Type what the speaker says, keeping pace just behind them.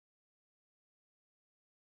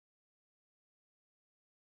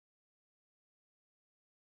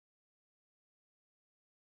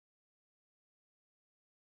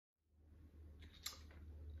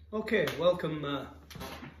Okay, welcome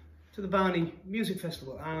to the Barney Music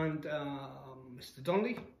Festival, and Mr.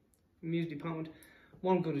 Donnelly, Music Department.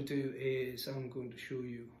 What I'm going to do is I'm going to show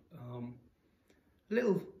you a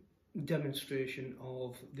little demonstration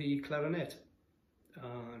of the clarinet,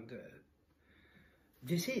 and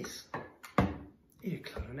this is a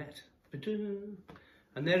clarinet,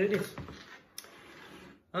 and there it is.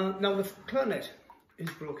 Now the clarinet is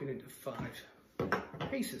broken into 5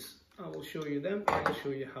 pieces. I will show you them. I'll show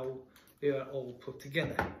you how they are all put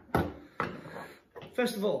together.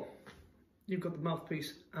 First of all, you've got the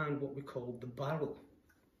mouthpiece and what we call the barrel.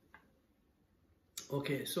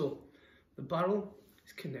 Okay, so the barrel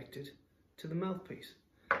is connected to the mouthpiece.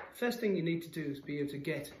 First thing you need to do is be able to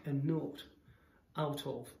get a note out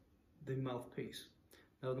of the mouthpiece.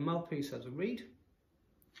 Now the mouthpiece has a reed,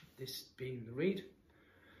 this being the reed,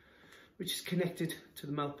 which is connected to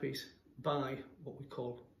the mouthpiece by what we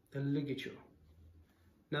call the ligature.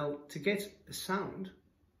 Now, to get a sound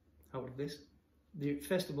out of this,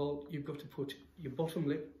 first of all, you've got to put your bottom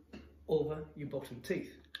lip over your bottom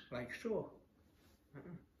teeth, like so.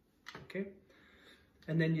 Okay?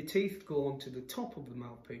 And then your teeth go onto the top of the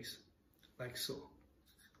mouthpiece, like so.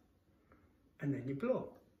 And then you blow.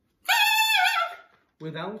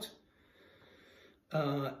 Without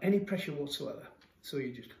any pressure whatsoever. So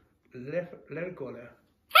you just let it go there.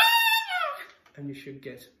 And you should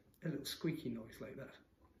get a little squeaky noise like that.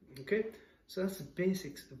 Okay, so that's the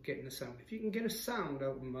basics of getting a sound. If you can get a sound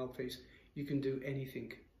out of the mouthpiece, you can do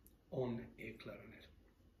anything on a clarinet.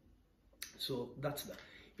 So that's that.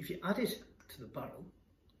 If you add it to the barrel,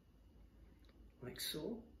 like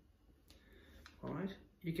so, all right,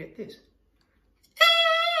 you get this.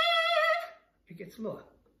 It gets lower.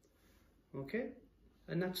 Okay,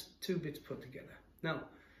 and that's 2 bits put together. Now,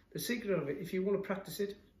 the secret of it, if you want to practice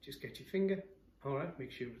it, just get your finger. All right,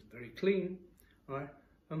 make sure it's very clean, all right,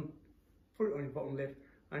 and put it on your bottom lip,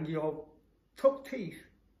 and your top teeth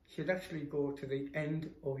should actually go to the end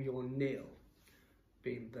of your nail,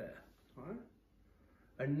 being there, all right,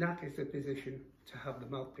 and that is the position to have the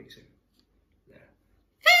mouthpiece in, there,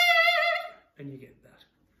 and you get that.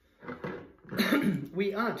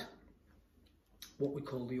 We add what we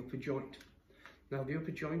call the upper joint. Now the upper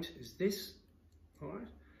joint is this, all right,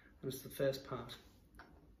 and it's the first part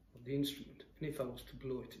of the instrument. And if I was to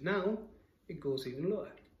blow it now, it goes even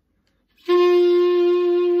lower.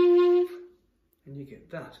 And you get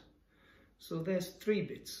that. So there's 3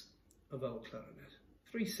 bits of our clarinet,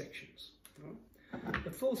 3 sections. Right?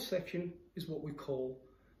 The 4th section is what we call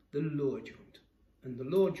the lower joint. And the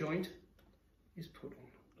lower joint is put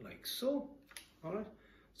on like so. All right?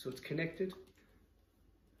 So it's connected,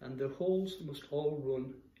 and the holes must all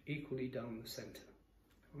run equally down the center.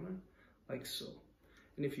 All right? Like so.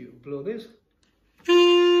 And if you blow this,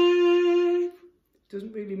 it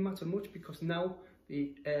doesn't really matter much because now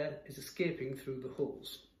the air is escaping through the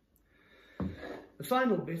holes. The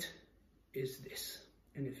final bit is this,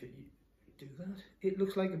 and if you do that, it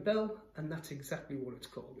looks like a bell, and that's exactly what it's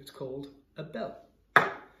called. It's called a bell.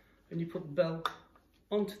 And you put the bell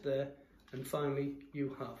onto there, and finally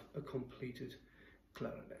you have a completed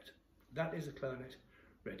clarinet. That is a clarinet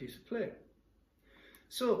ready to play.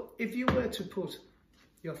 So if you were to put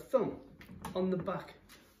your thumb on the back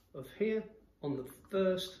of here, on the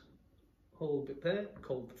first hole bit there,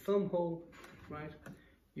 called the thumb hole, right,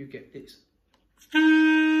 you get this. And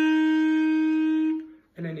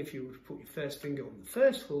then if you were to put your first finger on the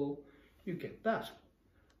first hole, you get that.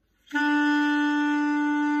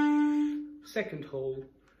 Second hole,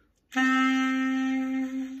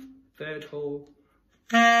 3rd hole.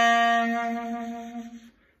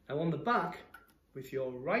 Now on the back, with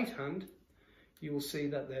your right hand, you will see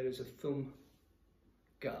that there is a thumb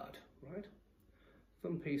guard, right?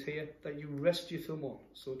 Thumb piece here that you rest your thumb on,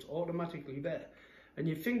 so it's automatically there. And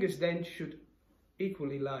your fingers then should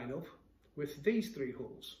equally line up with these 3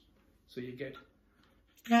 holes. So you get.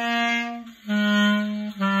 And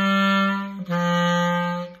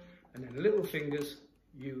then little fingers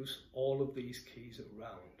use all of these keys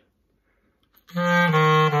around.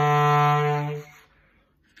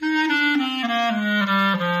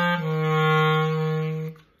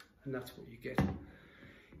 And that's what you get.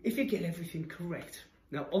 If you get everything correct.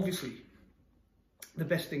 Now, obviously, the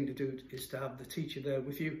best thing to do is to have the teacher there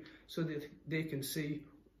with you so that they can see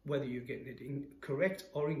whether you're getting it correct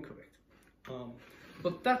or incorrect.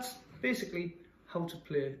 But that's basically how to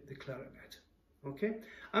play the clarinet. Okay?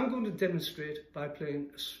 I'm going to demonstrate by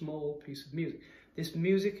playing a small piece of music. This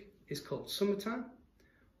music is called Summertime.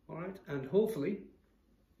 All right? And hopefully,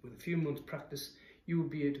 with a few months practice, you will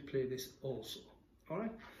be able to play this also. All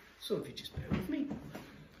right? So if you just bear with me,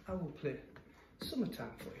 I will play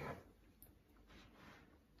summertime for you.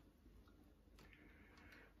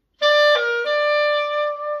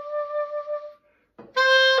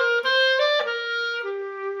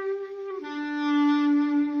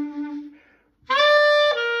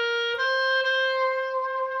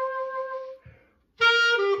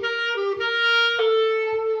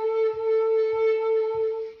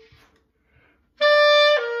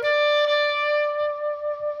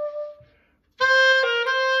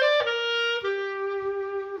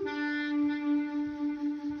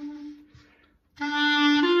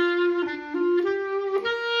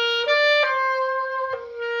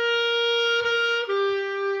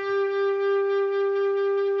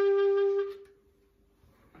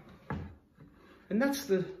 And that's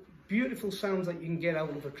the beautiful sounds that you can get out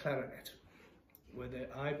of a clarinet. Whether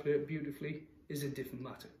I play it beautifully is a different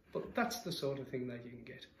matter, but that's the sort of thing that you can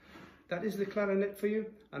get. That is the clarinet for you,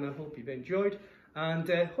 and I hope you've enjoyed, and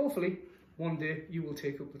hopefully one day you will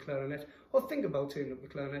take up the clarinet, or think about taking up the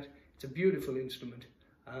clarinet. It's a beautiful instrument,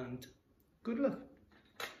 and good luck.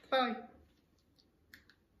 Bye.